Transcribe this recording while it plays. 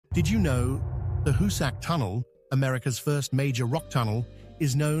Did you know the Hoosac Tunnel, America's first major rock tunnel,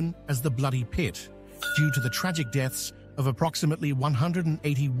 is known as the Bloody Pit due to the tragic deaths of approximately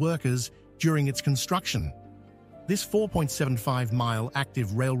 180 workers during its construction? This 4.75-mile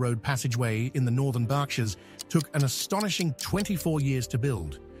active railroad passageway in the northern Berkshires took an astonishing 24 years to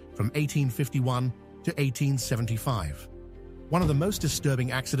build, from 1851 to 1875. One of the most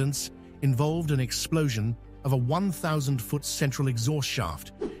disturbing accidents involved an explosion of a 1,000-foot central exhaust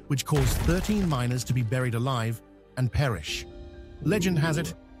shaft, which caused 13 miners to be buried alive and perish. Legend has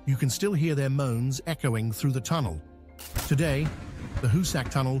it, you can still hear their moans echoing through the tunnel. Today, the Hoosac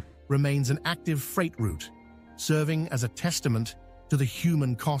Tunnel remains an active freight route, serving as a testament to the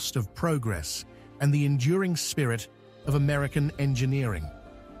human cost of progress and the enduring spirit of American engineering.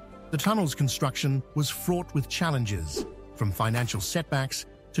 The tunnel's construction was fraught with challenges, from financial setbacks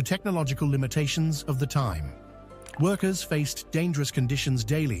to technological limitations of the time. Workers faced dangerous conditions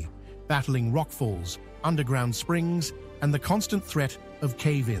daily, battling rockfalls, underground springs, and the constant threat of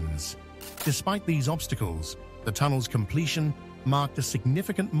cave-ins. Despite these obstacles, the tunnel's completion marked a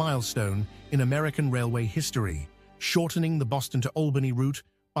significant milestone in American railway history, shortening the Boston to Albany route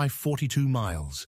by 42 miles.